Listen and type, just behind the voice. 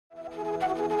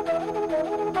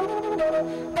Hello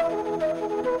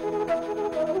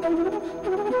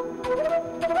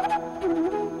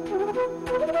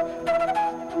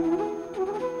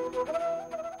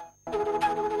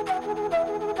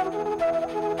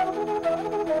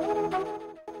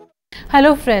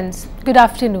friends, good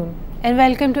afternoon and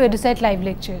welcome to EduSet Live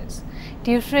Lectures.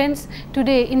 Dear friends,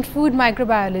 today in food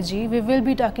microbiology we will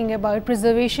be talking about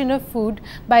preservation of food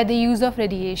by the use of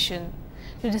radiation.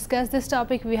 To discuss this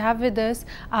topic we have with us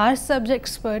our subject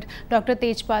expert Dr.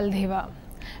 Tejpal Deva.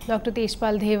 Dr.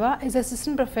 Tejpal Deva is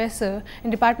Assistant Professor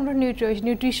in Department of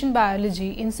Nutrition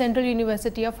Biology in Central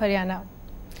University of Haryana.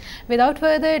 Without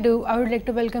further ado, I would like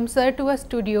to welcome Sir to our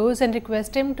studios and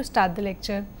request him to start the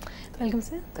lecture. Welcome,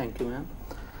 sir. Thank you, ma'am.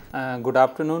 Good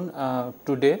afternoon.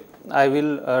 Today, I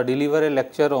will deliver a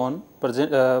lecture on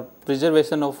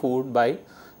preservation of food by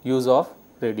use of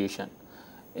radiation.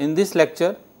 In this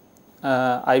lecture,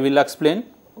 I will explain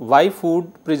why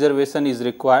food preservation is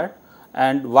required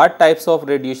and what types of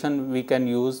radiation we can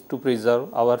use to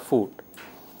preserve our food.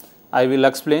 I will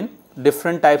explain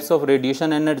different types of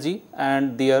radiation energy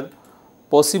and their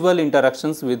possible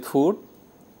interactions with food,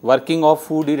 working of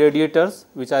food irradiators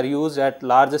which are used at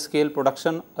large scale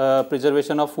production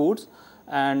preservation of foods,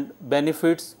 and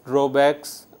benefits,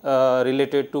 drawbacks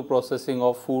related to processing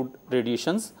of food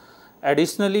radiations.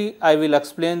 Additionally, I will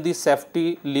explain the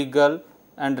safety, legal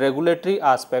and regulatory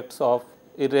aspects of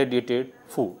irradiated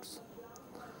foods.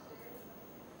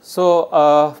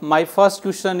 So, my first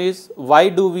question is, why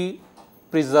do we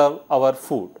preserve our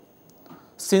food?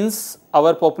 Since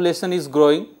our population is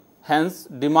growing, hence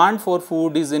demand for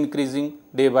food is increasing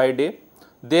day by day.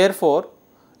 Therefore,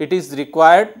 it is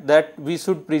required that we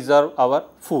should preserve our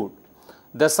food.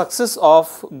 The success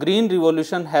of Green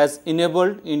Revolution has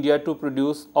enabled India to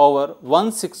produce over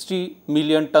 160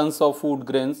 million tons of food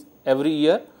grains every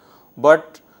year,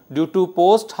 but due to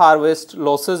post-harvest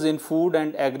losses in food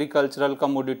and agricultural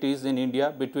commodities in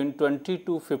India between 20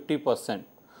 to 50%,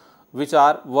 which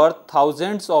are worth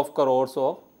thousands of crores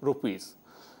of rupees.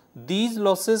 These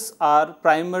losses are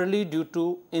primarily due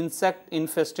to insect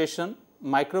infestation,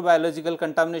 microbiological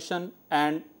contamination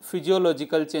and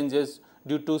physiological changes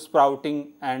due to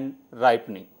sprouting and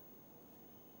ripening.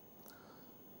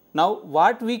 Now,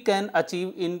 what we can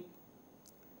achieve in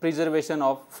preservation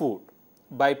of food?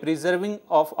 By preserving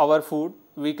of our food,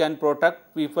 we can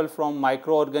protect people from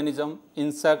microorganisms,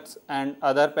 insects and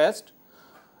other pests.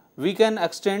 We can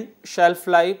extend shelf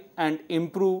life and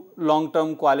improve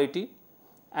long-term quality,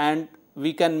 and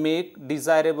we can make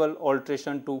desirable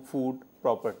alteration to food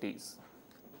properties.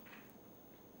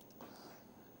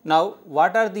 Now,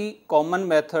 what are the common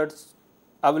methods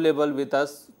available with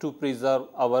us to preserve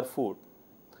our food?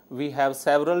 We have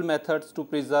several methods to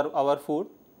preserve our food.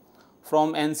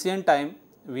 From ancient time,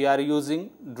 we are using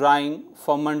drying,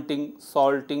 fermenting,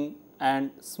 salting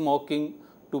and smoking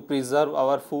to preserve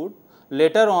our food.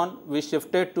 Later on, we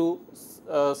shifted to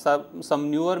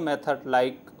some newer method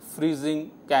like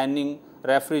freezing, canning,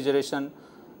 refrigeration,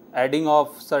 adding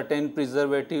of certain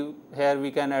preservative. Here we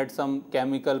can add some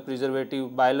chemical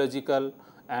preservative, biological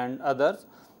and others,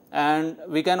 and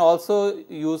we can also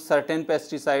use certain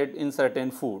pesticide in certain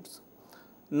foods.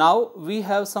 Now we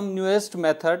have some newest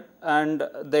method, and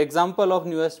the example of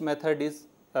newest method is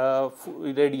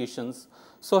radiations.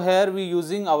 So here we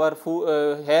using our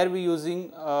food,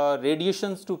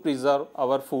 radiations to preserve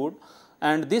our food,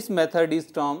 and this method is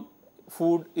termed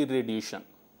food irradiation.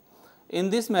 In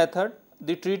this method,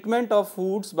 the treatment of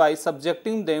foods by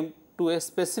subjecting them to a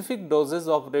specific doses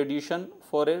of radiation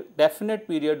for a definite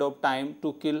period of time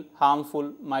to kill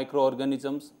harmful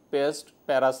microorganisms, pests,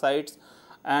 parasites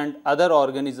and other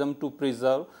organisms to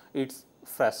preserve its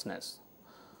freshness.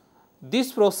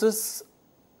 This process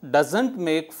does not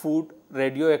make food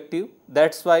radioactive,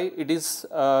 that is why it is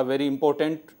very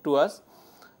important to us.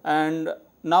 And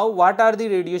now, what are the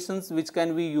radiations which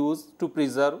can be used to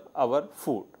preserve our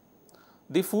food?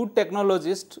 The food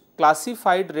technologists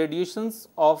classified radiations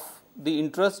of the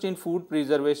interest in food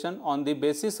preservation on the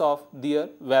basis of their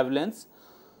wavelengths,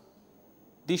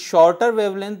 the shorter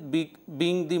wavelength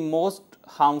being the most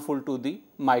harmful to the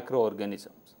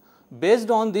microorganisms. Based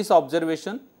on this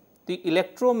observation, the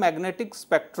electromagnetic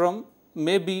spectrum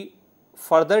may be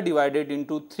further divided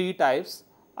into three types: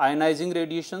 ionizing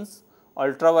radiations,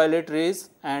 ultraviolet rays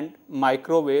and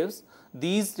microwaves.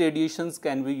 These radiations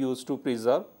can be used to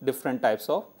preserve different types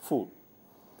of food.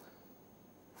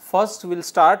 First, we will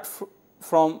start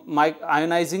from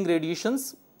ionizing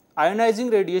radiations. Ionizing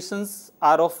radiations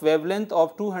are of wavelength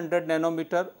of 200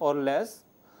 nanometer or less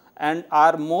and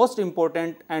are most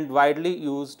important and widely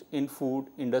used in food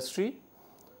industry.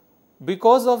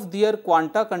 Because of their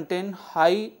quanta contain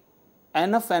high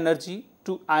enough energy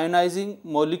to ionizing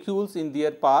molecules in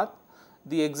their path.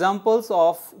 The examples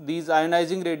of these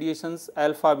ionizing radiations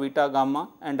alpha, beta, gamma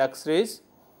and X-rays.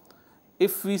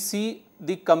 If we see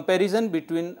the comparison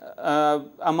between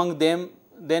among them,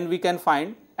 then we can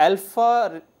find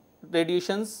alpha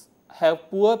radiations have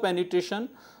poor penetration,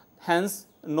 hence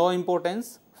no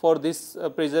importance for this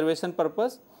preservation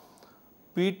purpose.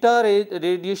 Beta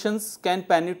radiations can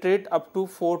penetrate up to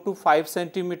 4 to 5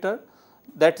 centimeter,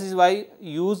 that is why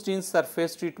used in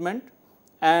surface treatment,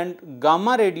 and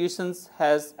gamma radiations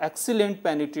has excellent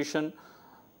penetration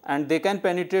and they can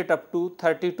penetrate up to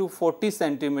 30 to 40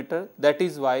 centimeter, that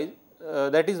is why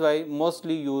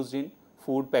mostly used in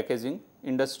food packaging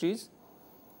industries.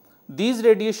 These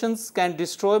radiations can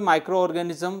destroy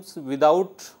microorganisms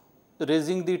without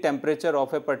raising the temperature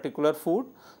of a particular food,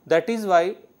 that is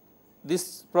why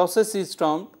this process is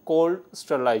termed cold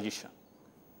sterilization.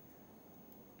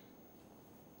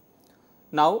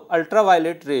 Now,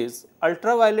 ultraviolet rays.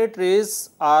 Ultraviolet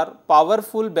rays are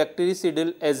powerful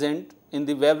bactericidal agent in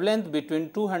the wavelength between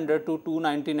 200 to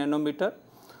 290 nanometer.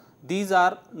 These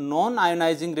are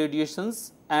non-ionizing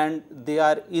radiations and they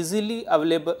are easily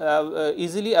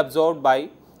absorbed by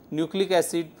nucleic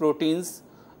acid proteins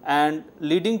and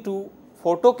leading to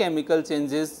photochemical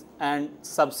changes and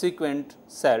subsequent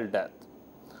cell death.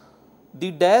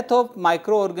 The death of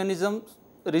microorganisms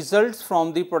results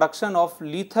from the production of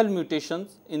lethal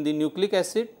mutations in the nucleic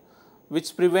acid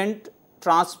which prevent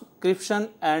transcription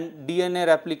and DNA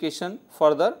replication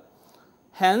further.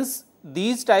 Hence,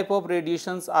 these type of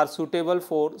radiations are suitable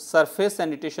for surface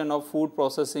sanitation of food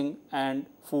processing and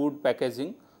food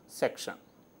packaging section.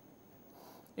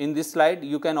 In this slide,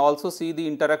 you can also see the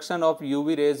interaction of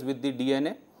UV rays with the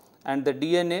DNA and the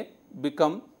DNA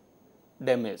become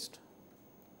damaged.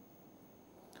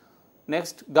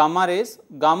 Next, gamma rays.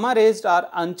 Gamma rays are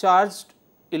uncharged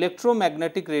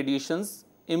electromagnetic radiations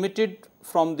emitted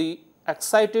from the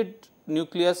excited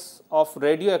nucleus of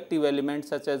radioactive elements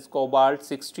such as cobalt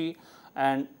 60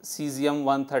 and cesium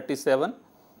 137.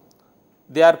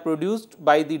 They are produced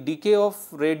by the decay of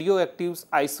radioactive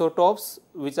isotopes,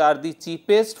 which are the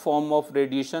cheapest form of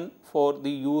radiation for the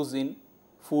use in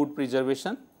food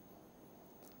preservation.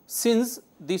 Since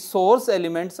the source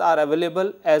elements are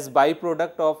available as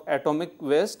byproduct of atomic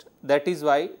waste, that is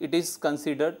why it is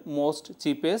considered most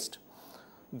cheapest.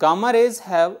 Gamma rays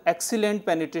have excellent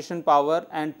penetration power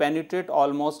and penetrate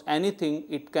almost anything.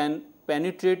 It can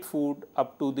penetrate food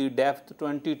up to the depth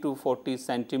 20 to 40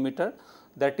 centimeter.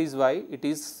 That is why it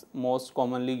is most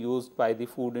commonly used by the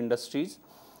food industries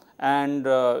and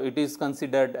it is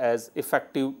considered as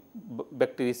effective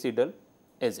bactericidal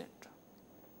agent.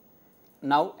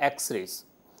 Now, X-rays.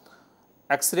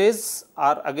 X-rays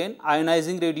are again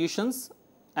ionizing radiations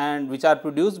and which are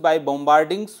produced by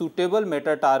bombarding suitable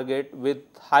meta target with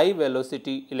high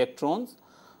velocity electrons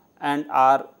and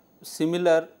are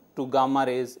similar to gamma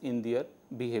rays in their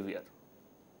behavior.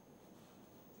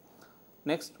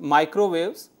 Next,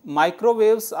 microwaves.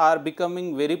 Microwaves are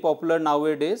becoming very popular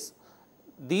nowadays.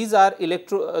 These are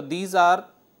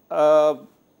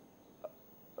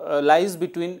lies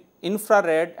between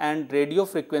infrared and radio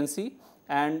frequency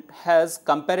and has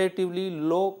comparatively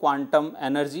low quantum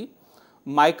energy.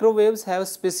 Microwaves have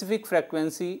specific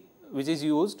frequency which is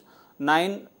used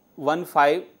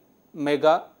 915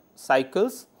 mega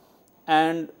cycles,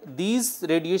 and these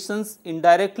radiations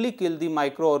indirectly kill the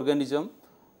microorganism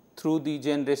through the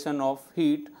generation of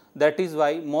heat. That is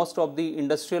why most of the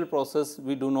industrial process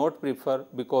we do not prefer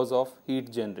because of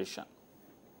heat generation.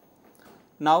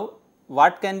 Now,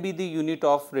 what can be the unit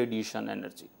of radiation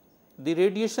energy? The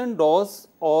radiation dose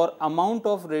or amount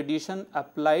of radiation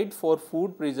applied for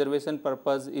food preservation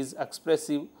purpose is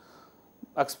expressive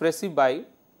by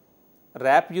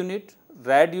RAP unit,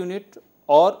 rad unit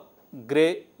or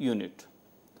Gray unit.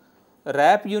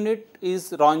 RAP unit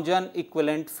is Röntgen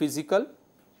equivalent physical.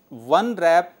 1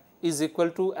 RAP is equal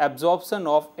to absorption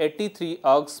of 83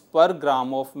 UGS per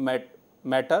gram of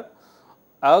matter.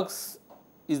 UGS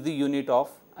is the unit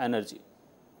of energy,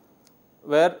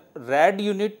 where rad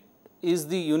unit is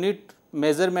the unit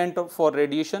measurement for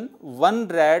radiation. 1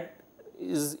 rad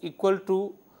is equal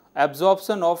to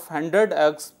absorption of 100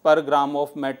 UGS per gram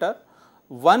of matter.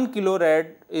 1 kilo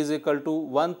rad is equal to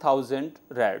 1000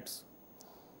 rads.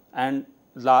 And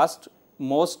last,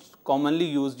 most commonly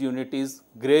used unit is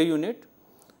Gray unit,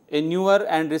 a newer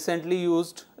and recently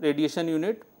used radiation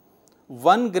unit.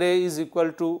 1 Gray is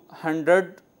equal to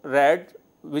 100 rad,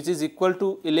 which is equal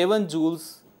to 11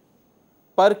 joules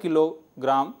per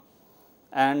kilogram,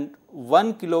 and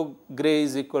 1 kilo Gray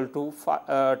is equal to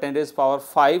 10 raised power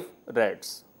 5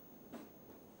 rads.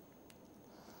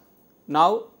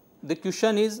 Now, the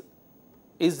question is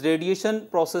radiation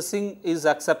processing is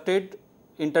accepted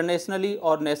internationally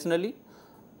or nationally?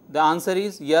 The answer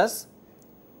is yes.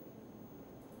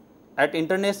 At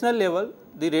international level,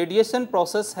 the radiation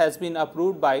process has been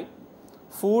approved by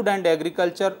Food and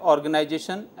Agriculture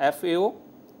Organization FAO,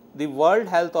 the World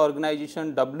Health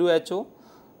Organization WHO,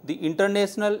 the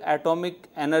International Atomic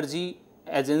Energy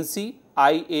Agency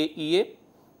IAEA,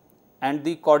 and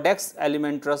the Codex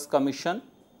Alimentarius Commission.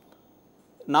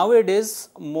 Nowadays,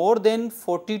 more than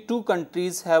 42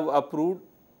 countries have approved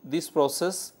this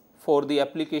process for the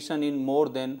application in more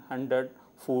than 100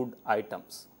 food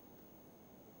items.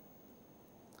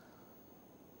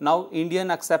 Now,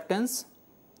 Indian acceptance.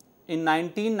 In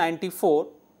 1994,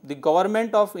 the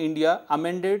Government of India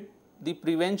amended the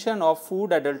Prevention of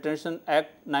Food Adulteration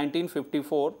Act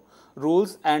 1954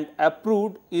 rules and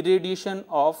approved irradiation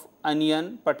of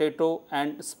onion, potato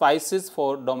and spices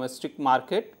for domestic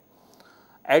market.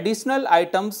 Additional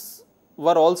items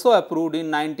were also approved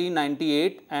in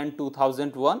 1998 and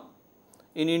 2001.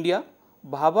 In India,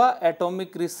 Bhabha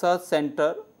Atomic Research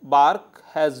Center BARC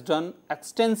has done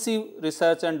extensive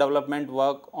research and development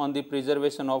work on the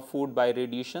preservation of food by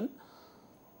radiation.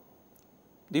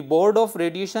 The Board of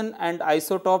Radiation and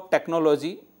Isotope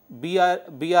Technology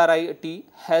BRIT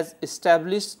has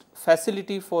established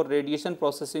facility for radiation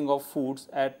processing of foods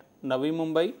at Navi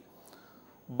Mumbai.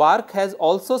 BARC has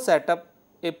also set up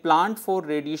a plant for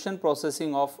radiation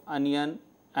processing of onion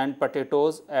and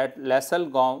potatoes at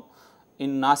Lasalgaon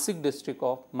in Nasik district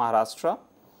of Maharashtra.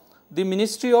 The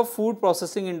Ministry of Food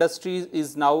Processing Industries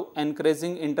is now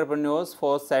encouraging entrepreneurs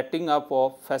for setting up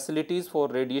of facilities for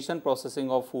radiation processing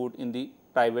of food in the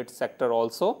private sector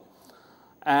also.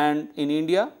 And in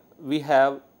India, we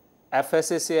have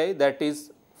FSSAI, that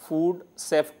is Food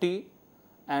Safety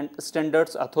and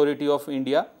Standards Authority of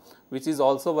India, which is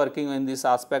also working in this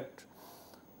aspect.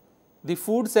 The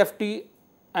Food Safety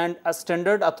and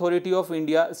Standard Authority of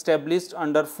India, established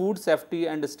under Food Safety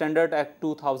and Standard Act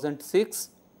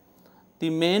 2006. The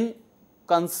main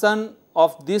concern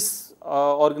of this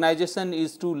organization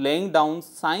is to laying down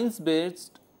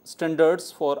science-based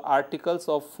standards for articles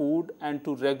of food and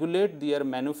to regulate their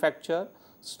manufacture,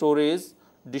 storage,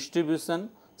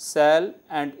 distribution, sale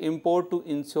and import to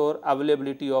ensure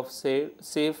availability of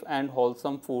safe and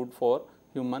wholesome food for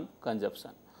human consumption.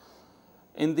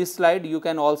 In this slide, you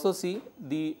can also see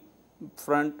the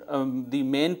the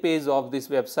main page of this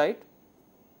website,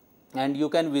 and you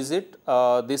can visit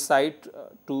this site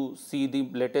to see the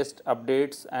latest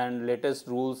updates and latest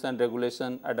rules and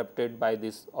regulation adopted by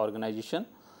this organization.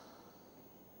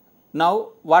 Now,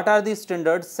 what are the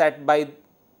standards set by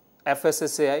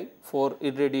FSSAI for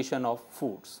irradiation of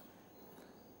foods?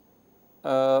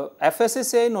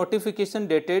 FSSAI notification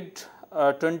dated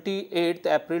 28th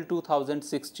April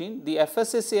 2016, the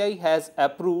FSSAI has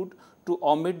approved to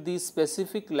omit the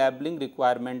specific labeling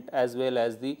requirement as well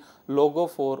as the logo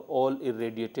for all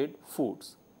irradiated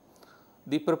foods.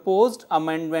 The proposed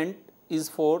amendment is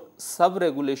for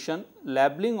sub-regulation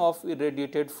labeling of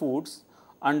irradiated foods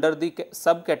under the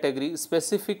subcategory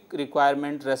specific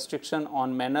requirement restriction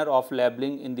on manner of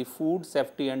labeling in the Food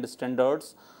Safety and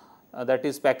Standards, that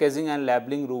is Packaging and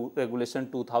Labeling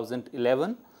Regulation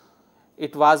 2011.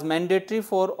 It was mandatory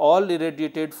for all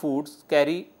irradiated foods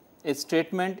carry a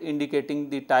statement indicating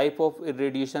the type of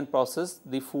irradiation process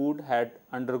the food had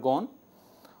undergone.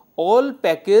 All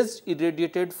packaged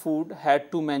irradiated food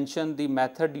had to mention the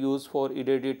method used for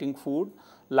irradiating food,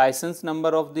 license number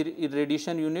of the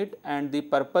irradiation unit and the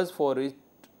purpose for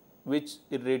which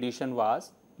irradiation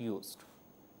was used.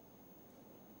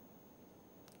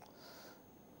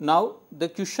 Now, the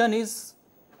question is,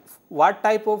 what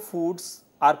type of foods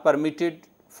are permitted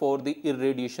for the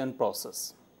irradiation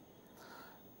process?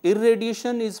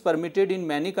 Irradiation is permitted in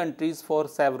many countries for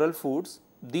several foods.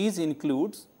 These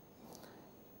includes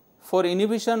for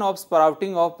inhibition of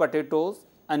sprouting of potatoes,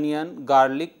 onion,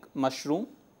 garlic, mushroom,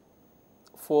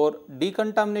 for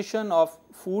decontamination of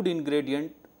food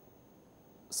ingredient,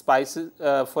 spices,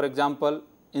 for example,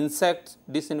 insects,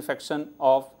 disinfection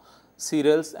of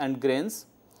cereals and grains,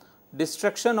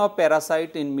 destruction of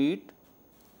parasite in meat,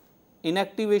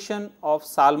 inactivation of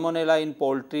salmonella in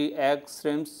poultry, eggs,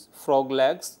 shrimps, frog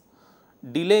legs,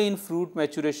 delay in fruit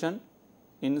maturation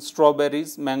in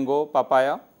strawberries, mango,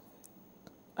 papaya,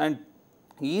 and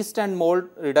yeast and mold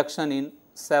reduction in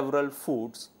several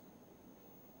foods.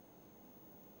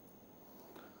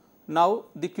 Now,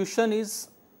 the question is,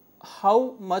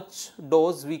 how much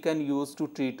dose we can use to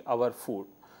treat our food?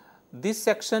 This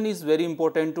section is very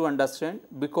important to understand,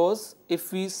 because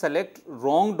if we select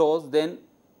wrong dose, then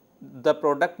the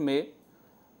product may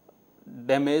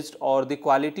damaged or the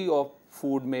quality of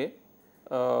food may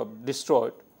destroy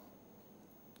it.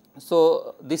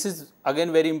 So, this is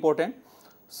again very important.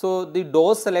 So, the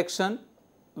dose selection,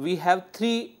 we have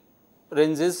 3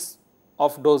 ranges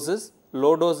of doses: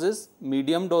 low doses,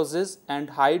 medium doses and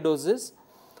high doses.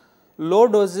 Low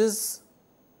doses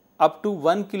up to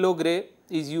 1 kg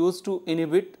is used to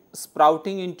inhibit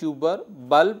sprouting in tuber,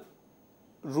 bulb,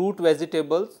 root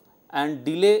vegetables and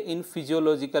delay in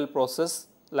physiological process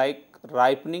like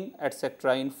ripening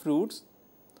etc. in fruits.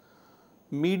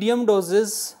 Medium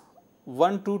doses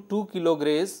 1 to 2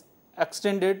 kg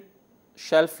extended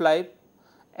shelf life,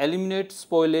 eliminate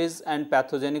spoilage and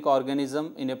pathogenic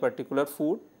organism in a particular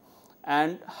food,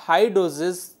 and high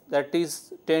doses, that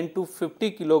is 10 to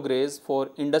 50 kg for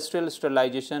industrial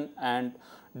sterilization and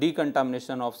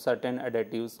decontamination of certain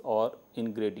additives or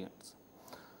ingredients.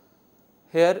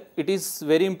 Here it is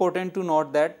very important to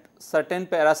note that certain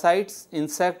parasites,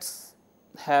 insects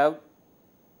have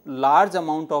large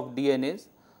amount of DNAs,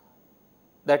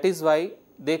 that is why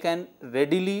they can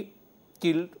readily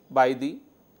killed by the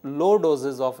low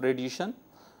doses of radiation,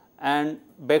 and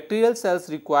bacterial cells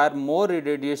require more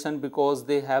radiation because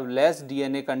they have less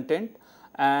DNA content,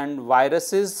 and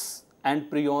viruses and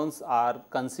prions are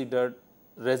considered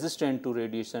resistant to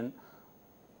radiation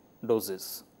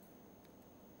doses.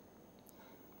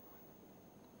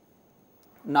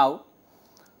 Now,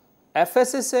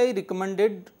 FSSAI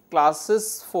recommended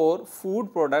classes for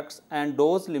food products and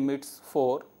dose limits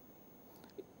for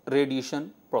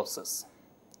radiation process.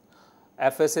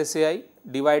 FSSAI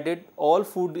divided all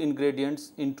food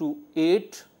ingredients into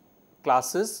 8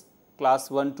 classes, class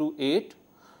 1 to 8.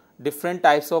 Different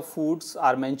types of foods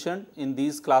are mentioned in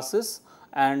these classes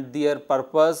and their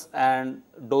purpose and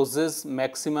doses,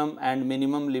 maximum and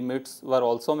minimum limits were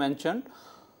also mentioned.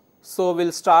 So, we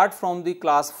will start from the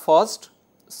class first.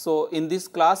 So, in this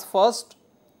class first,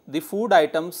 the food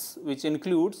items which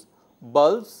includes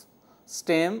bulbs,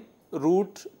 stem,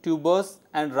 root, tubers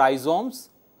and rhizomes,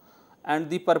 and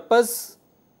the purpose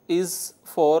is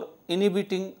for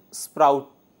inhibiting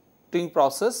sprouting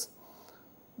process.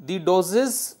 The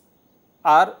doses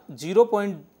are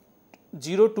 0.02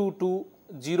 to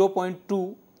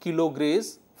 0.2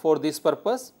 kilograms for this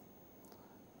purpose.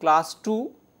 Class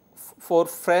 2 for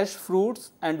fresh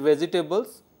fruits and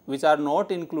vegetables which are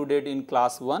not included in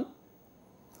class 1,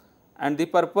 and the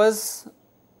purpose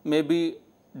may be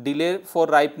delay for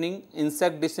ripening,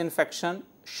 insect disinfection,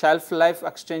 shelf life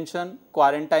extension,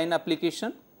 quarantine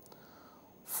application.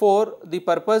 For the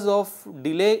purpose of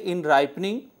delay in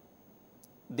ripening,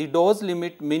 the dose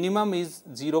limit minimum is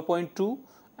 0.2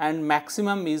 and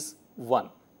maximum is 1.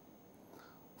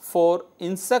 For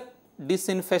insect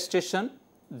disinfestation,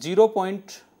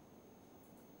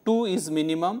 0.2 is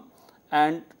minimum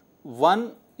and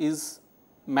 1 is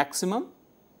maximum.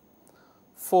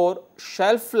 For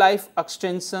shelf life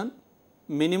extension,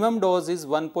 minimum dose is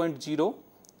 1.0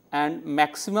 and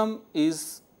maximum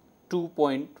is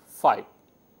 2.5.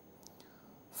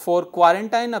 For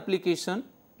quarantine application,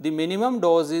 the minimum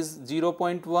dose is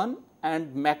 0.1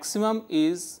 and maximum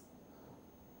is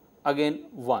again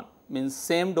 1, means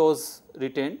same dose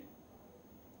retained.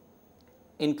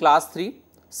 In class 3,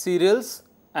 cereals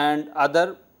and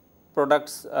other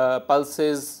products,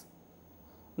 pulses,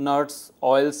 nuts,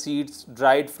 oil seeds,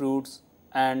 dried fruits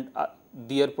and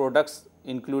their products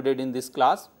included in this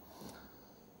class.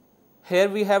 Here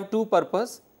we have two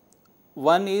purposes.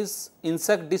 One is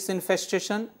insect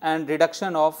disinfestation and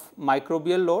reduction of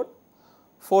microbial load.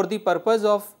 For the purpose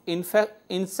of insect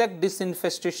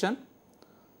disinfestation,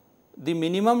 the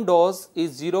minimum dose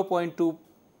is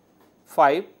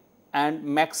 0.25 and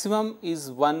maximum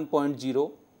is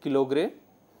 1.0 kilogram.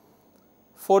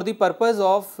 For the purpose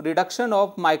of reduction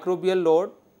of microbial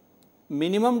load,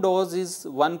 minimum dose is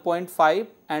 1.5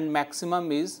 and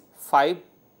maximum is 5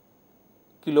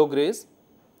 kilograms.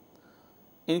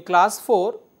 In class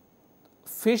 4,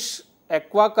 fish,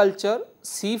 aquaculture,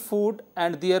 seafood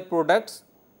and their products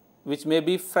which may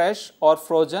be fresh or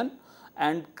frozen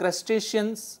and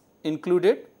crustaceans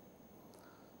included,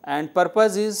 and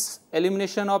purpose is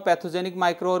elimination of pathogenic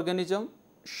microorganism,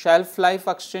 shelf life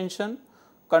extension,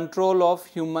 control of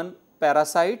human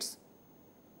parasites.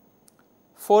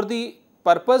 For the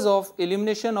purpose of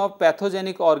elimination of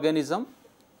pathogenic organism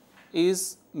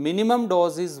is minimum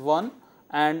dose is 1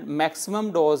 and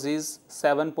maximum dose is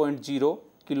 7.0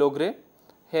 kilogram.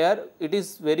 Here it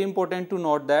is very important to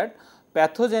note that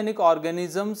pathogenic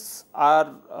organisms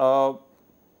are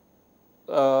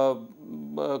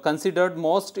considered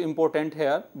most important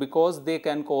here because they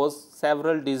can cause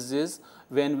several diseases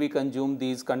when we consume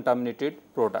these contaminated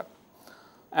products.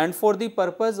 And for the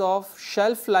purpose of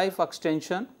shelf life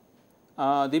extension,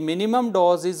 the minimum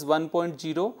dose is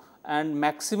 1.0 and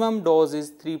maximum dose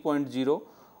is 3.0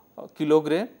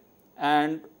 kilogram,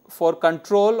 and for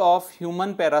control of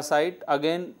human parasite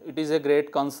again it is a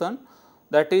great concern,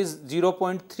 that is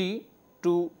 0.3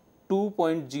 to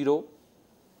 2.0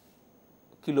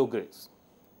 kilograms.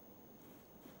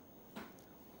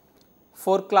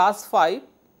 For class 5,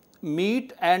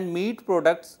 meat and meat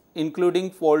products including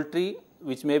poultry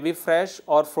which may be fresh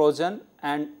or frozen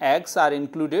and eggs are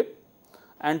included,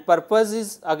 and purpose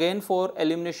is again for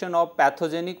elimination of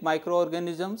pathogenic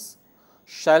microorganisms,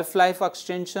 shelf life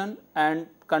extension and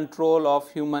control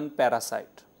of human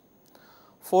parasite.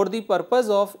 For the purpose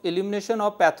of elimination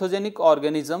of pathogenic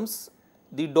organisms,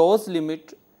 the dose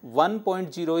limit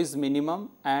 1.0 is minimum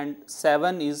and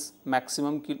 7 is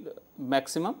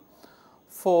maximum.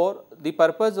 For the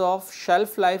purpose of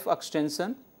shelf life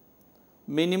extension,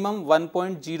 minimum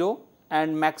 1.0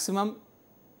 and maximum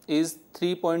is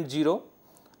 3.0,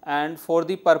 and for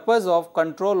the purpose of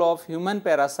control of human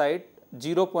parasite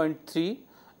 0.3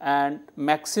 and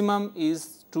maximum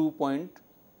is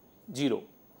 2.0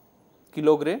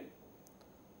 kilogram.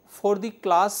 For the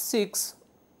class 6,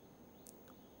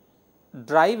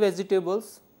 dry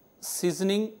vegetables,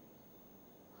 seasoning,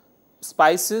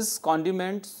 spices,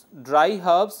 condiments, dry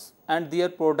herbs and their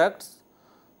products,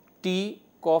 tea,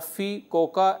 coffee,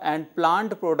 cocoa and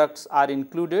plant products are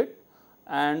included,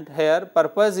 and here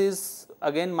purpose is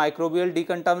again microbial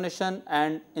decontamination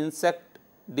and insect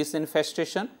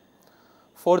disinfestation.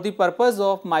 For the purpose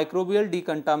of microbial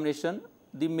decontamination,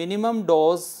 the minimum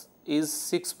dose is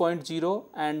 6.0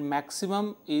 and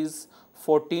maximum is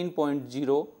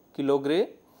 14.0 kilogram.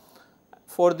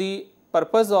 For the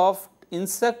purpose of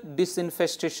insect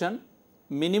disinfestation,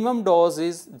 minimum dose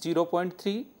is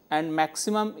 0.3 and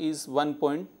maximum is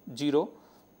 1.0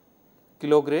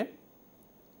 kilogram.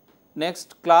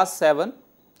 Next, class 7,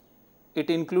 it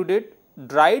included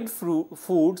dried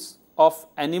foods of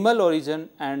animal origin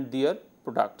and their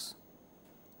products.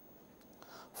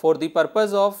 For the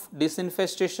purpose of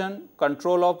disinfestation,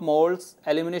 control of molds,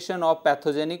 elimination of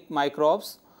pathogenic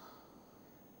microbes,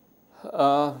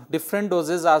 different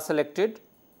doses are selected.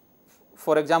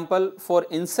 For example, for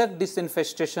insect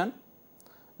disinfestation,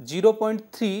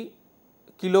 0.3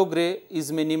 kilogram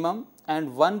is minimum and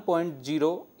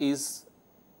 1.0 is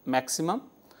maximum.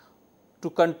 To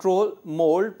control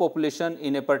mold population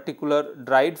in a particular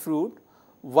dried fruit,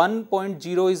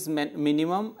 1.0 is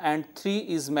minimum and 3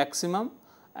 is maximum,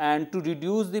 and to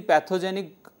reduce the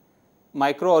pathogenic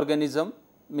microorganism,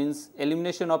 means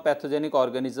elimination of pathogenic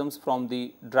organisms from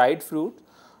the dried fruit,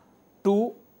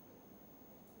 2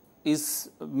 is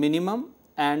minimum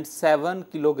and 7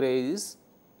 kilogram is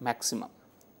maximum.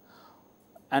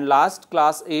 And last,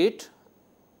 class 8,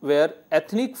 where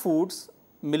ethnic foods,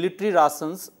 military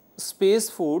rations, space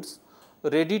foods,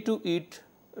 ready to eat,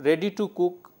 ready to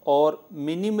cook or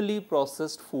minimally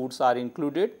processed foods are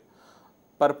included.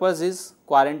 Purpose is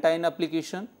quarantine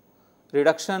application,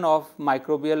 reduction of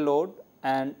microbial load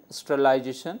and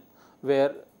sterilization,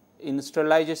 where in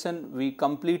sterilization we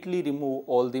completely remove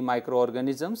all the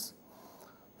microorganisms.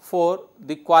 For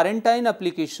the quarantine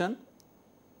application,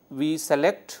 we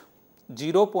select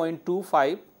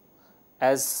 0.25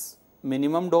 as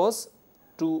minimum dose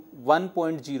to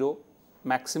 1.0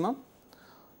 maximum.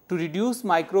 To reduce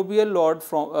microbial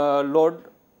load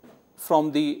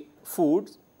from the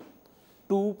foods,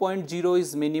 2.0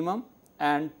 is minimum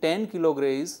and 10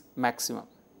 kilogram is maximum.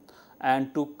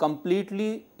 And to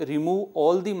completely remove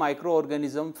all the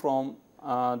microorganism from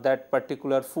that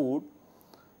particular food,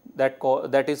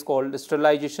 that is called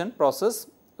sterilization process,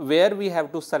 where we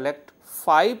have to select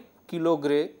 5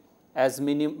 kilogram as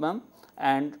minimum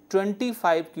and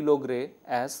 25 kilogram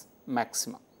as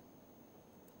maximum.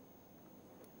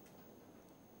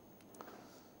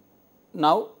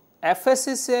 Now,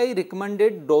 FSSAI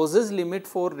recommended dosage limit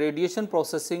for radiation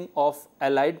processing of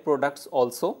allied products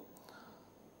also.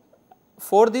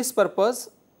 For this purpose,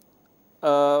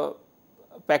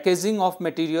 packaging of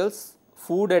materials,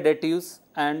 food additives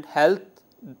and health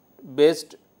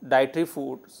based dietary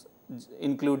foods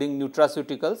including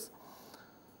nutraceuticals.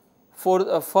 For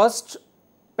the first,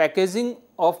 packaging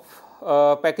of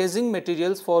packaging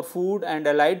materials for food and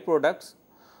allied products,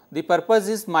 the purpose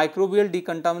is microbial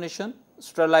decontamination,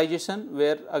 sterilization,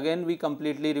 where again we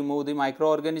completely remove the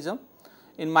microorganism.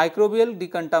 In microbial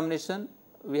decontamination,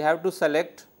 we have to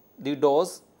select the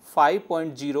dose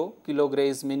 5.0 kilogram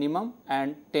is minimum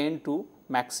and 10 to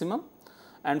maximum,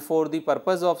 and for the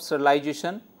purpose of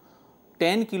sterilization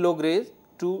 10 kilogram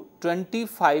to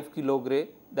 25 kilogram,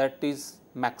 that is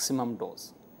maximum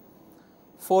dose.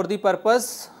 For the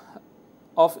purpose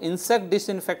of insect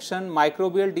disinfection,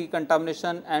 microbial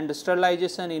decontamination and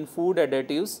sterilization in food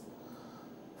additives.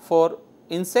 For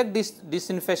insect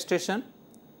disinfestation,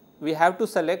 we have to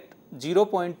select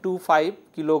 0.25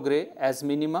 kg as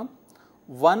minimum,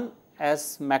 1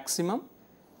 as maximum,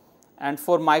 and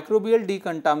for microbial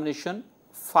decontamination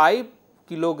 5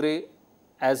 kg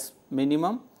as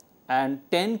minimum and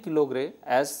 10 kg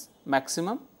as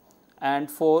maximum, and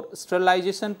for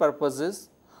sterilization purposes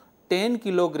 10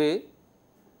 kg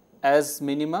as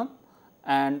minimum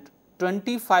and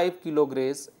 25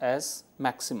 kg as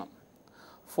maximum.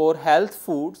 For health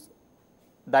foods,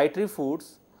 dietary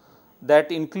foods,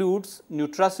 that includes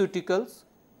nutraceuticals,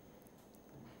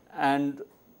 and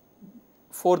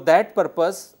for that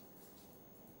purpose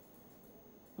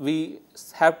we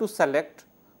have to select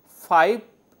 5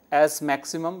 as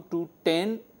maximum to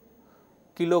 10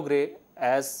 kg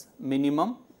as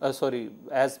minimum,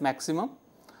 as maximum,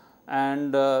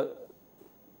 and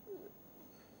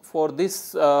for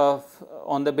this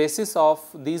on the basis of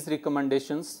these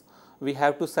recommendations we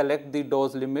have to select the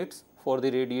dose limits for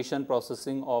the radiation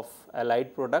processing of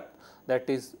allied product. That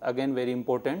is again very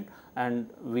important, and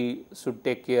we should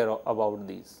take care about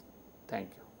these.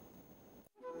 Thank you.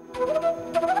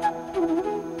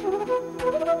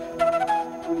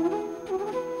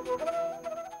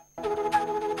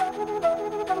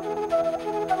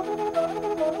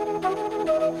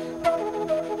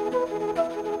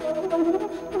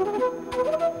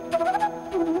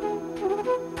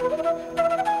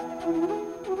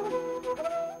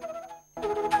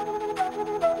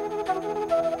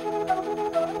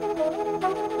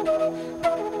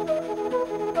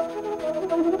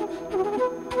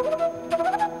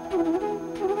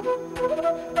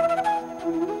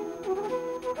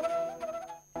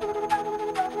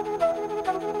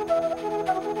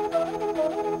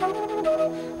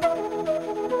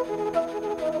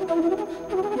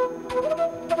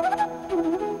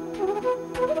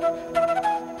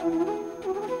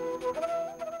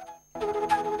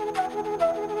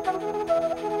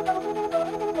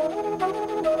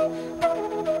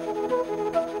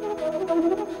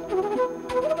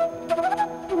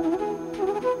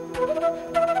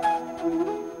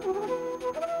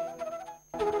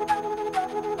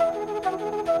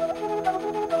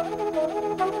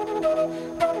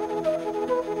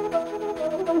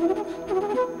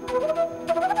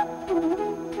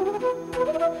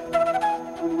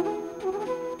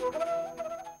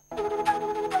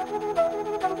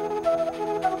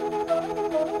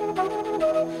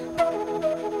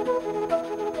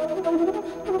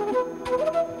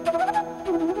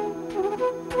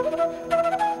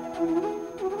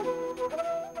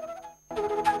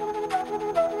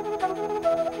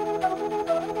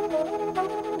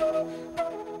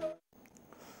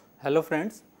 Hello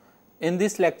friends, in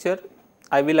this lecture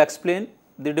I will explain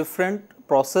the different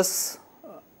process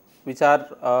which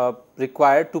are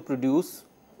required to produce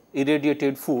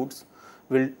irradiated foods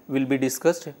will be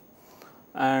discussed,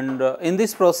 and in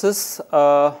this process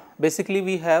basically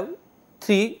we have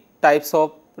 3 types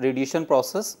of radiation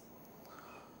process: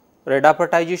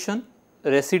 radapartization,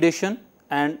 residation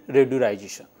and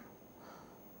radiorization.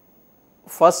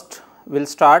 First we will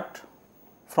start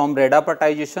from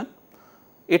radapartization.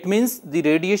 It means the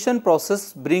radiation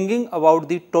process bringing about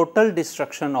the total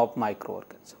destruction of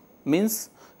microorganisms. Means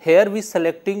here we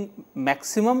selecting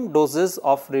maximum doses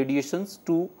of radiations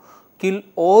to kill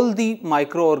all the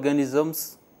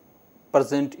microorganisms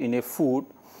present in a food,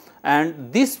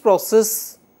 and this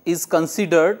process is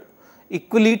considered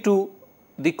equally to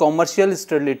the commercial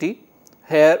sterility,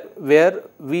 here where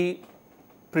we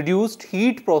produced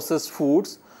heat processed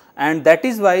foods, and that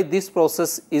is why this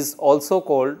process is also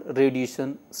called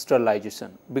radiation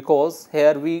sterilization, because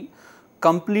here we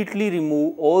completely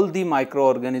remove all the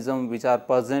microorganisms which are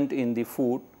present in the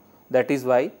food. That is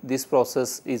why this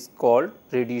process is called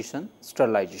radiation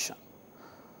sterilization.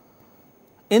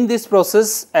 In this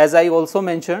process, as I also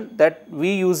mentioned, that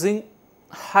we using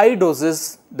high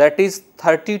doses, that is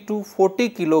 30 to 40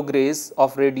 kilograms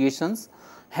of radiations,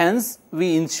 hence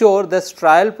we ensure the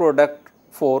sterile product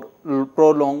for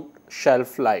prolonged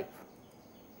shelf life.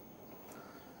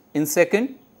 In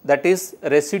second, that is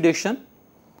residation.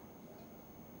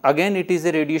 Again it is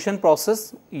a radiation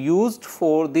process used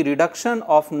for the reduction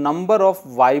of number of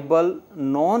viable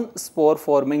non-spore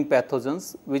forming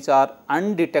pathogens which are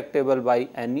undetectable by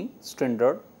any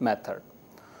standard method.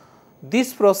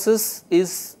 This process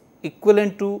is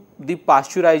equivalent to the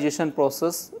pasteurization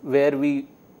process where we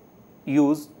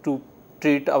use to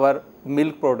treat our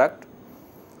milk product,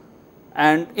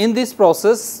 and in this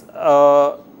process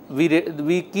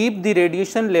we keep the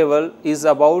radiation level is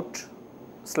about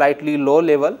slightly low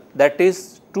level, that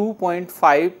is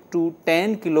 2.5 to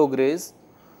 10 kilograms,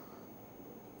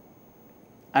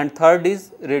 and third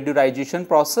is radioization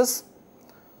process.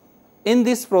 In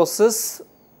this process,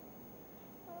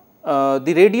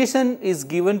 the radiation is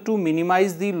given to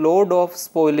minimize the load of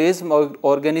spoilage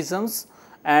organisms,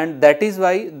 and that is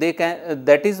why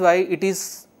it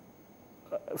is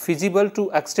feasible to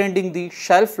extending the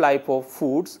shelf life of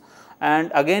foods,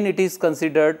 and again it is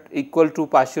considered equal to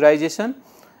pasteurization.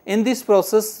 In this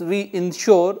process, we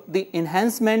ensure the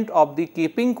enhancement of the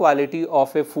keeping quality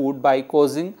of a food by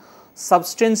causing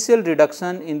substantial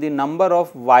reduction in the number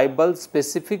of viable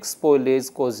specific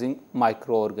spoilage causing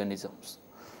microorganisms.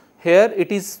 Here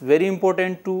it is very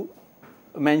important to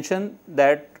mention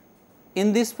that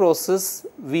in this process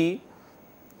we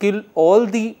kill all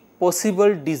the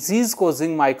possible disease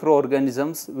causing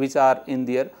microorganisms which are in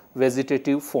their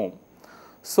vegetative form.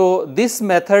 So, this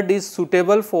method is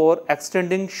suitable for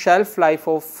extending shelf life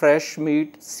of fresh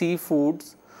meat,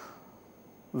 seafoods,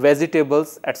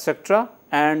 vegetables, etc.,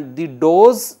 and the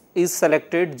dose is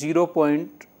selected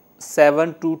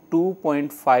 0.7 to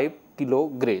 2.5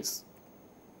 kilograms.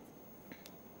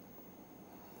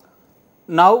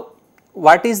 Now,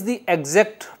 what is the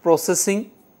exact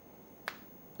processing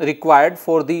required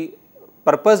for the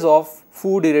purpose of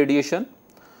food irradiation?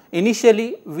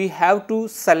 Initially, we have to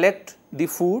select the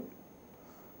food,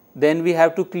 then we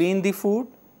have to clean the food,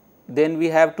 then we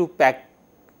have to pack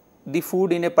the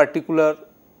food in a particular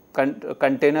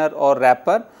container or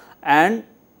wrapper, and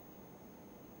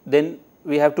then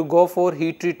we have to go for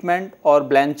heat treatment or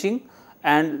blanching,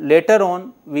 and later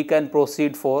on we can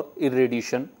proceed for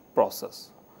irradiation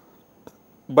process.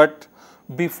 But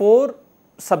before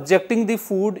subjecting the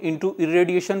food into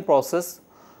irradiation process,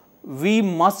 we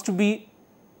must be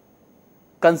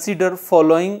consider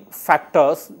following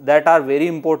factors that are very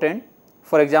important.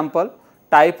 For example,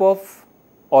 type of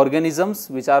organisms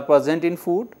which are present in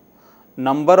food,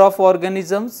 number of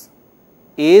organisms,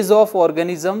 age of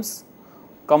organisms,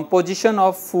 composition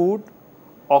of food,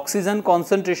 oxygen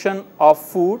concentration of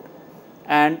food,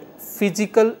 and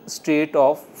physical state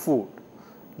of food.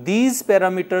 These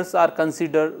parameters are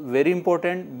considered very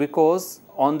important because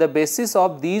on the basis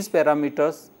of these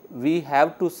parameters we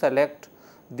have to select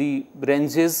the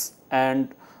ranges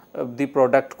and the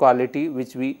product quality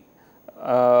which we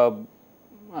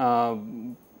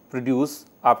produce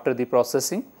after the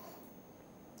processing.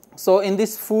 So, in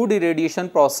this food irradiation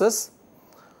process,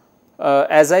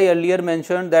 as I earlier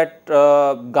mentioned that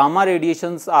gamma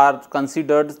radiations are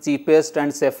considered cheapest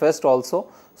and safest also.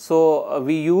 So,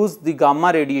 we use the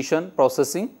gamma radiation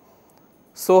processing.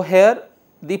 So, here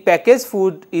the packaged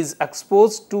food is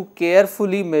exposed to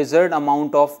carefully measured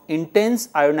amount of intense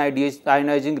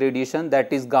ionizing radiation,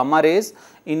 that is gamma rays,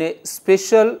 in a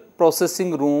special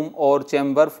processing room or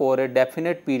chamber for a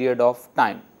definite period of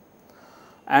time.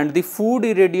 And the food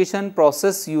irradiation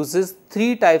process uses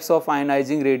three types of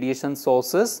ionizing radiation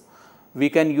sources. We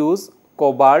can use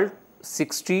cobalt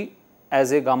 60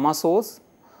 as a gamma source,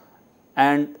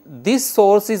 and this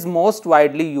source is most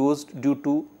widely used due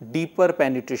to deeper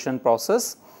penetration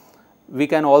process. We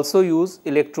can also use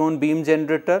electron beam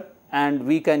generator, and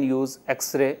we can use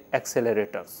X-ray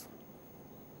accelerators.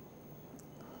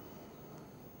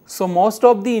 So, most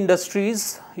of the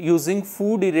industries using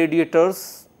food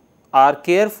irradiators are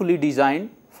carefully designed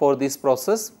for this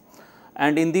process,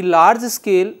 and in the large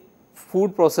scale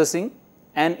food processing,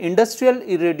 an industrial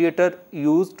irradiator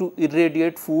used to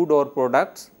irradiate food or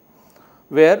products,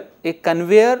 where a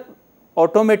conveyor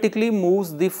automatically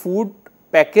moves the food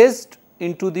packaged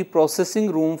into the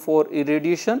processing room for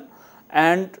irradiation.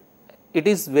 And it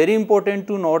is very important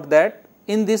to note that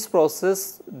in this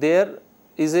process there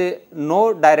is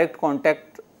no direct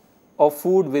contact of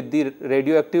food with the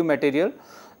radioactive material.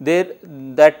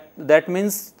 That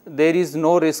means there is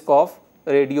no risk of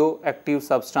radioactive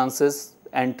substances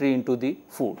entry into the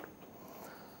food.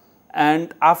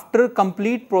 And after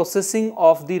complete processing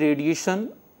of the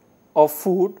radiation of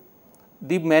food,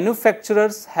 the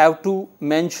manufacturers have to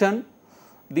mention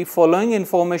the following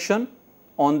information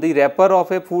on the wrapper of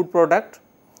a food product,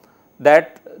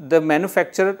 that the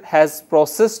manufacturer has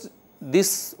processed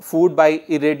this food by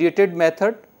irradiated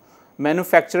method.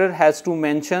 Manufacturer has to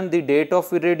mention the date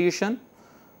of irradiation.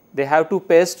 They have to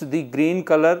paste the green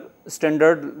color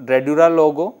standard Radura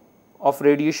logo of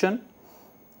radiation.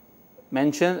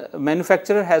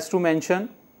 Manufacturer has to mention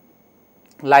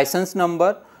license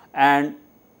number, and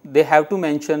they have to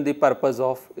mention the purpose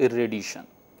of irradiation.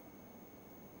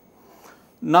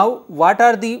 Now, what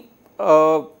are the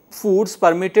foods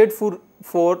permitted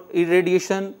for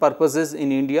irradiation purposes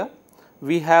in India?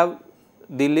 We have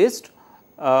the list.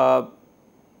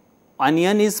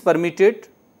 onion is permitted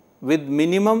with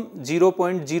minimum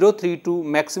 0.03 to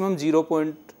maximum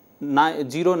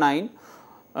 0.09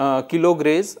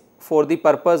 kilograms for the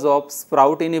purpose of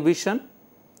sprout inhibition.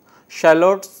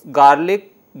 Shallots,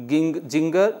 garlic,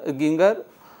 ginger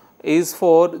is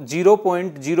for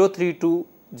 0.03 to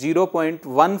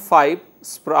 0.15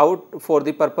 sprout for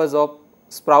the purpose of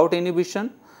sprout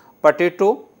inhibition.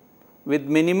 Potato with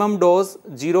minimum dose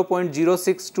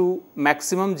 0.06 to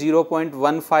maximum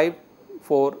 0.15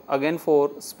 for again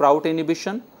for sprout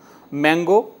inhibition.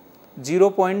 Mango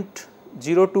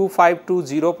 0.025 to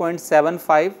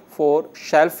 0.75 for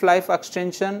shelf life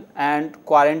extension and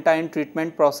quarantine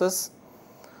treatment process.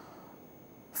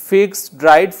 Figs,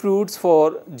 dried fruits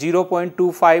for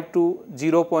 0.25 to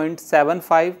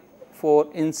 0.75 for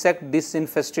insect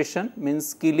disinfestation,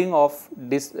 means killing of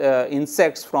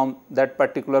insects from that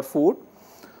particular food.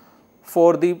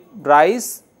 For the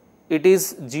rice, it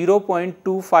is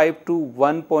 0.25 to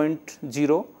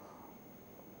 1.0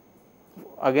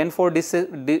 again for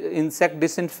insect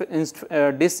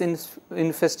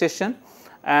disinfestation,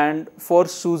 and for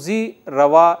suji,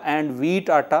 rava and wheat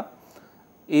atta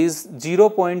is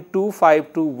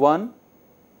 0.25 to 1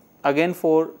 again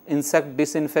for insect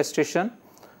disinfestation.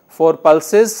 For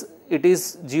pulses, it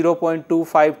is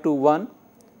 0.25 to 1.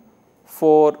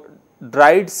 For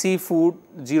dried seafood,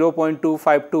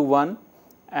 0.25 to 1,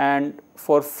 and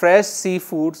for fresh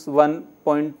seafoods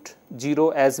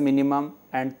 1.0 as minimum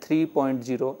and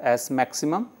 3.0 as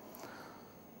maximum.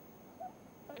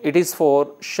 It is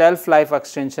for shelf life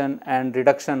extension and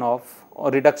reduction or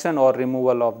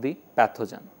removal of the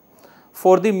pathogen.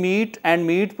 For the meat and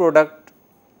meat product,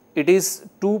 it is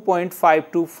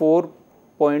 2.5 to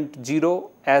 4.0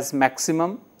 as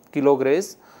maximum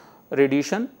kilograms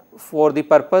reduction for the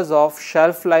purpose of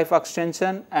shelf life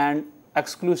extension and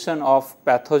exclusion of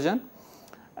pathogen.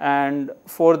 And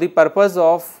for the purpose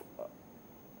of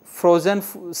frozen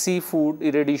seafood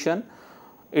irradiation,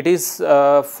 it is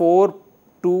 4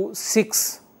 to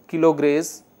 6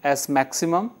 kilograms as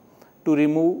maximum to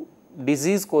remove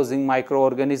disease causing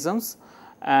microorganisms,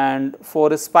 and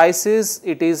for spices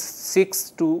it is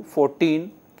 6 to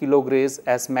 14 kilograms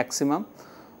as maximum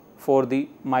for the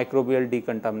microbial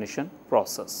decontamination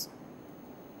process.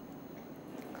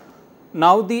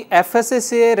 Now, the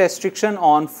FSSAI restriction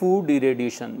on food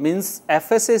irradiation means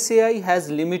FSSAI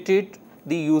has limited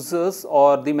the users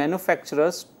or the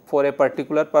manufacturers for a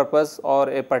particular purpose or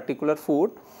a particular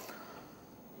food.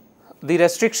 The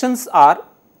restrictions are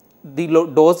the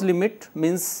dose limit,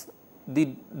 means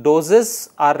the doses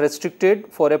are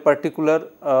restricted for a particular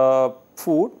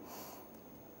food,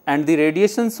 and the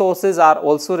radiation sources are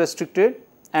also restricted,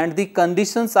 and the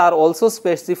conditions are also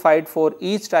specified for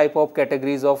each type of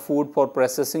categories of food for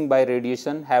processing by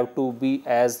radiation have to be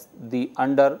as the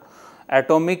under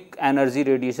Atomic Energy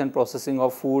Radiation Processing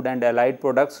of Food and Allied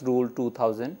Products Rule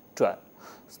 2012.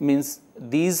 Means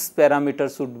these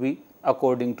parameters should be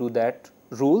according to that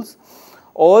rules.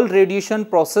 All radiation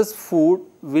processed food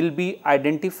will be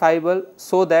identifiable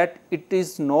so that it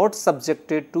is not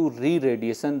subjected to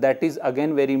re-radiation, that is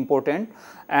again very important,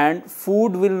 and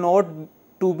food will not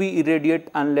to be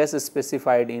irradiated unless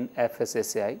specified in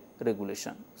FSSAI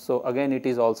regulation. So, again it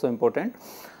is also important,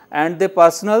 and the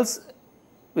personals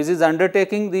which is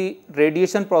undertaking the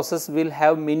radiation process will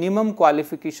have minimum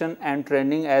qualification and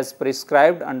training as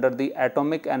prescribed under the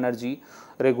Atomic Energy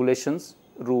Regulations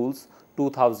Rules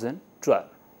 2012.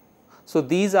 So,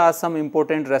 these are some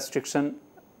important restrictions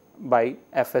by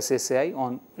FSSAI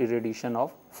on irradiation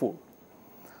of food.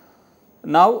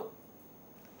 Now,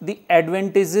 the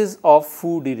advantages of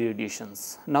food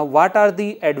irradiations. Now, what are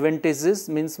the advantages,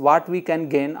 means what we can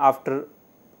gain after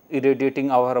irradiating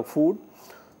our food.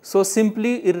 So,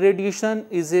 simply irradiation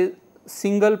is a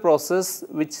single process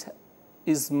which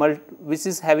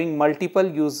is having multiple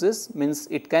uses, means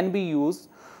it can be used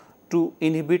to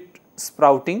inhibit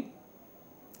sprouting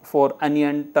for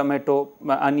onion, tomato,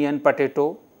 onion,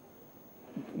 potato,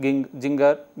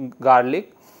 ginger,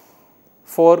 garlic.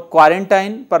 For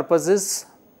quarantine purposes,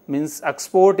 means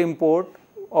export import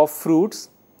of fruits.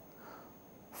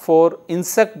 For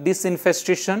insect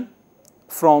disinfestation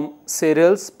from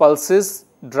cereals, pulses,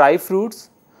 dry fruits.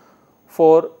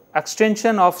 For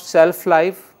extension of shelf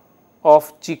life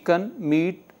of chicken,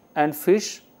 meat and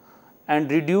fish, and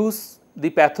reduce the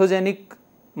pathogenic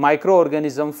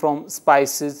microorganism from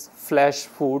spices, flesh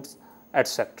foods,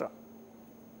 etc.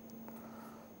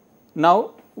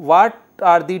 Now, what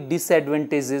are the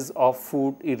disadvantages of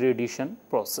food irradiation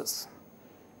process?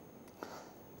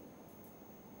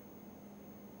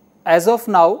 As of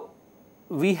now,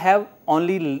 we have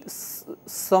only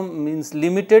some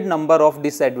limited number of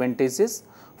disadvantages.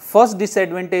 First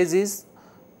disadvantage is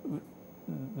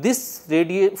this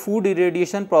food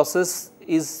irradiation process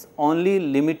is only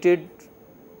limited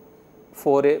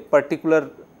for a particular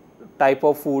type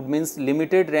of food, means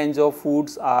limited range of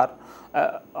foods are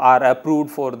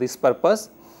approved for this purpose.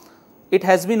 It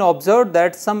has been observed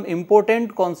that some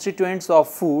important constituents of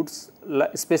foods,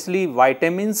 especially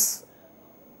vitamins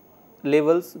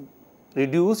levels,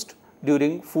 reduced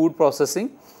during food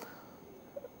processing.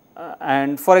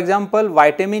 And for example,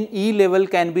 vitamin E level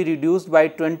can be reduced by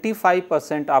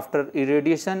 25% after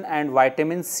irradiation and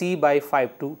vitamin C by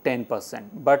 5 to 10%,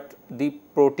 but the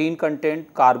protein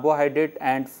content, carbohydrate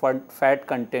and fat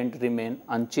content remain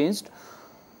unchanged.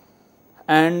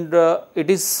 And it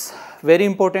is very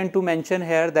important to mention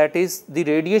here, that is, the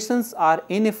radiations are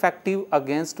ineffective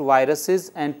against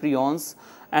viruses and prions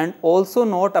and also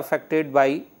not affected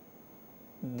by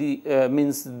the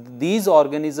means these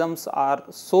organisms are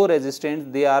so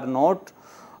resistant, they are not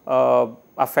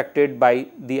affected by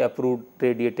the approved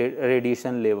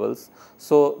radiation levels.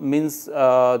 So, means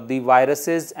the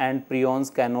viruses and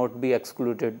prions cannot be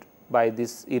excluded by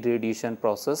this irradiation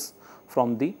process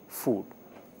from the food.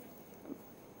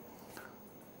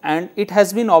 And it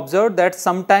has been observed that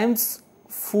sometimes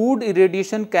food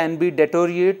irradiation can be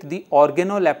deteriorate the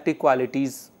organoleptic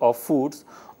qualities of foods,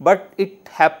 but it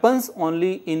happens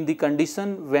only in the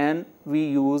condition when we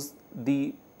use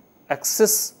the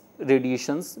excess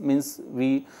radiations, means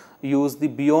we use the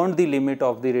beyond the limit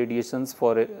of the radiations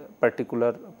for a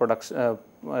particular production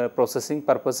processing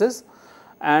purposes.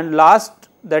 And last,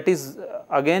 that is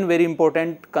again very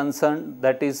important concern,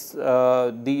 that is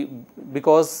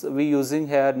because we using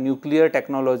here nuclear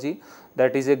technology,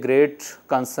 that is a great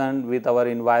concern with our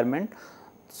environment.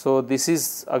 So, this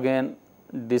is again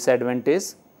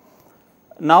disadvantage.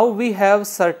 Now, we have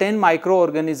certain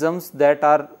microorganisms that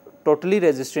are totally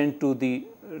resistant to the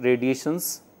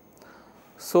radiations.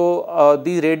 So,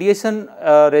 the radiation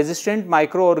resistant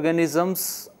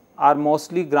microorganisms are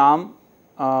mostly gram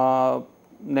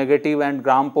negative and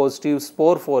gram positive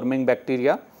spore forming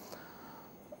bacteria,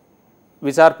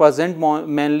 which are present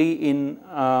mainly in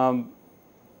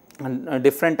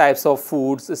different types of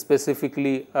foods,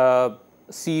 specifically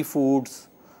seafoods,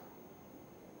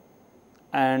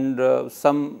 and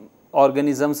some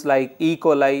organisms like E.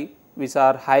 coli, which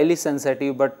are highly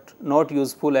sensitive but not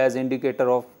useful as indicator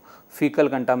of fecal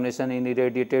contamination in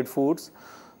irradiated foods.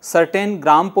 Certain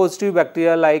gram positive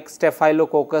bacteria like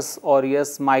Staphylococcus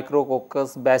aureus,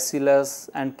 Micrococcus, Bacillus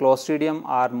and Clostridium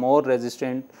are more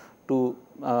resistant to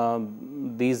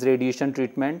these radiation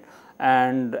treatment.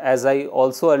 And as I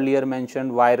also earlier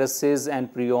mentioned, viruses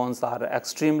and prions are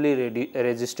extremely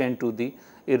resistant to the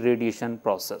irradiation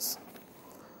process.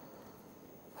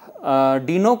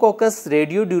 Deinococcus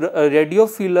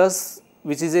radiophilus,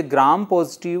 which is a gram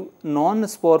positive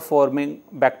non-spore forming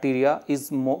bacteria,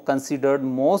 is considered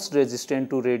most resistant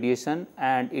to radiation,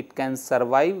 and it can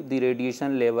survive the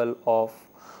radiation level of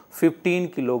 15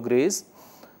 kilogray.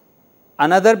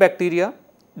 Another bacteria,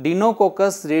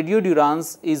 Deinococcus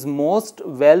radiodurans, is most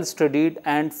well studied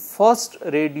and first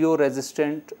radio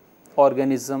resistant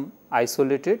organism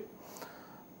isolated.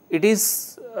 It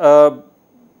is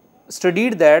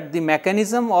studied that the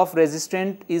mechanism of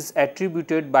resistance is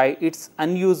attributed by its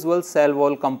unusual cell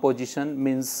wall composition,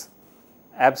 means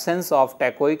absence of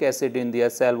teichoic acid in their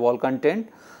cell wall content,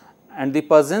 and the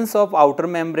presence of outer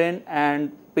membrane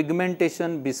and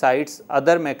pigmentation besides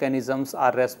other mechanisms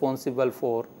are responsible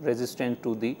for resistance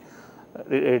to the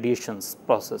radiations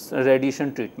process,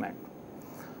 radiation treatment.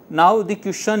 Now, the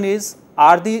question is,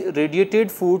 are the radiated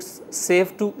foods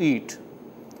safe to eat?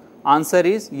 Answer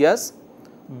is yes.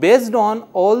 Based on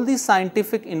all the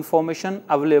scientific information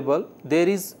available, there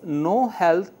is no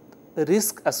health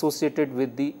risk associated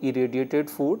with the irradiated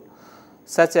food,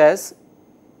 such as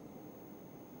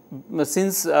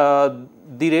since the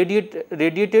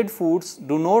radiated foods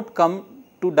do not come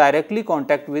to directly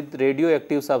contact with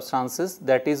radioactive substances,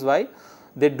 that is why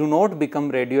they do not become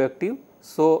radioactive.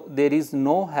 So, there is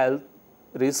no health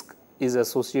risk is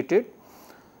associated,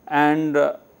 and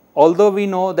although we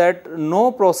know that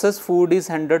no processed food is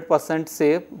 100%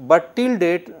 safe, but till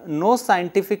date no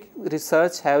scientific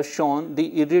research have shown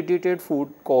the irradiated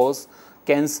food cause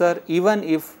cancer even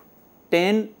if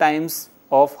 10 times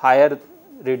of higher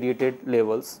radiated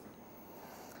levels.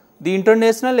 The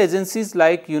international agencies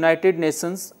like United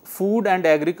Nations Food and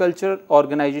Agriculture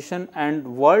Organization and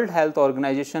World Health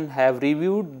Organization have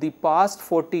reviewed the past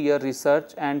 40-year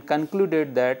research and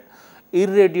concluded that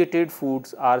irradiated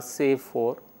foods are safe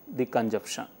for the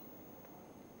consumption.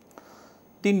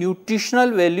 The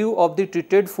nutritional value of the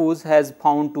treated foods has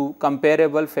found to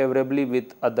comparable favorably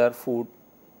with other food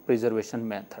preservation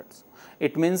methods.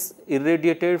 It means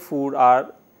irradiated food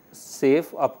are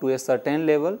safe up to a certain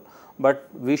level, but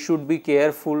we should be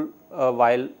careful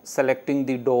while selecting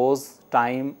the dose,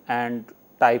 time and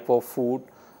type of food.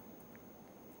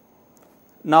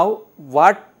 Now,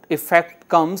 what effect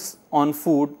comes on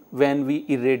food when we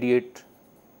irradiate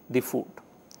the food?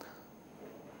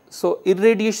 So,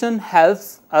 irradiation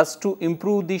helps us to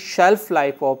improve the shelf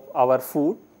life of our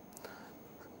food,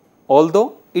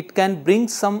 although it can bring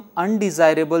some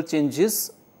undesirable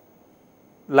changes,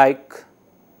 like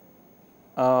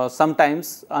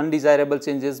sometimes undesirable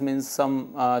changes means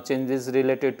some changes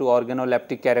related to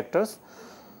organoleptic characters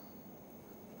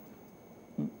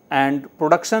and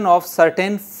production of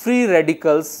certain free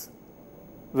radicals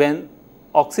when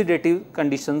oxidative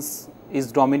conditions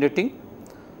is dominating.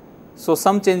 So,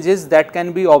 some changes that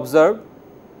can be observed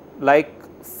like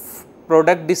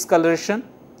product discoloration,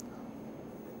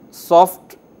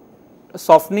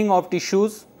 softening of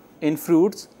tissues in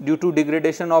fruits due to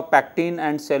degradation of pectin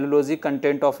and cellulosic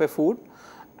content of a food,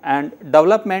 and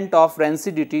development of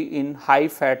rancidity in high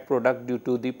fat product due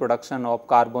to the production of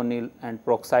carbonyl and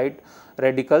peroxide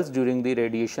radicals during the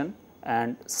radiation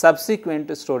and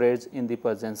subsequent storage in the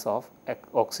presence of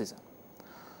oxygen.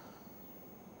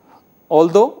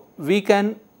 Although we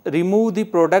can remove the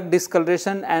product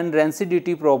discoloration and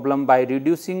rancidity problem by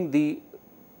reducing the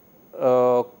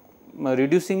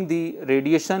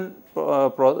radiation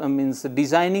means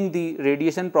designing the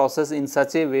radiation process in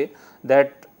such a way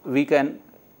that we can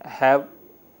have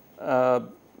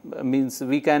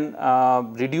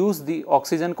reduce the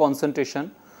oxygen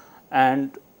concentration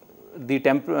and the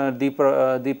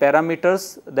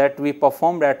parameters that we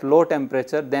performed at low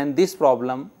temperature, then this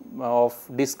problem of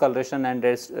discoloration and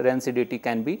rancidity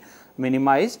can be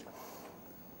minimized.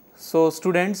 So,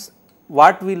 students,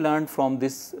 what we learned from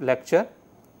this lecture?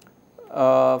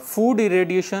 Food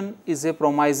irradiation is a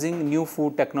promising new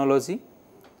food technology.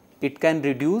 It can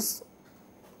reduce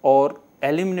or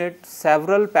eliminate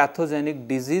several pathogenic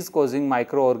disease causing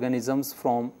microorganisms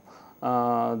from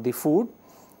the food.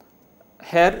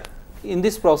 Here in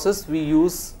this process we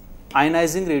use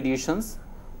ionizing radiations,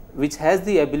 which has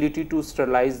the ability to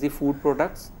sterilize the food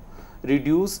products,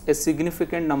 reduce a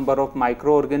significant number of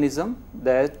microorganisms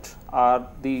that are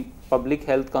the public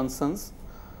health concerns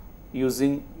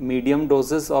using medium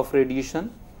doses of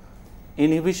radiation,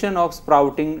 inhibition of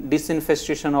sprouting,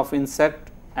 disinfestation of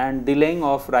insect and delaying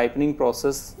of ripening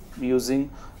process using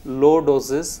low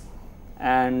doses.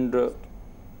 And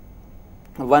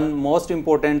one most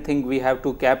important thing we have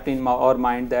to keep in our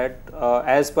mind that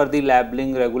as per the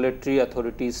labeling regulatory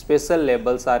authorities, special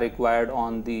labels are required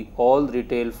on the all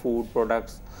retail food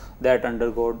products that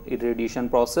undergo irradiation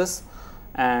process.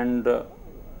 And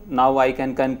now I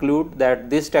can conclude that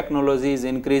this technology is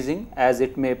increasing as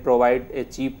it may provide a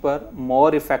cheaper,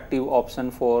 more effective option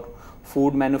for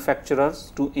food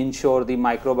manufacturers to ensure the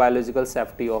microbiological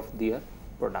safety of their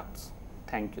products.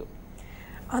 Thank you.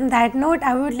 On that note,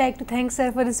 I would like to thank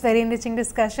sir for this very enriching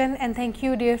discussion, and thank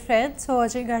you dear friends for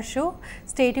watching our show.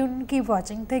 Stay tuned and keep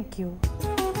watching. Thank you.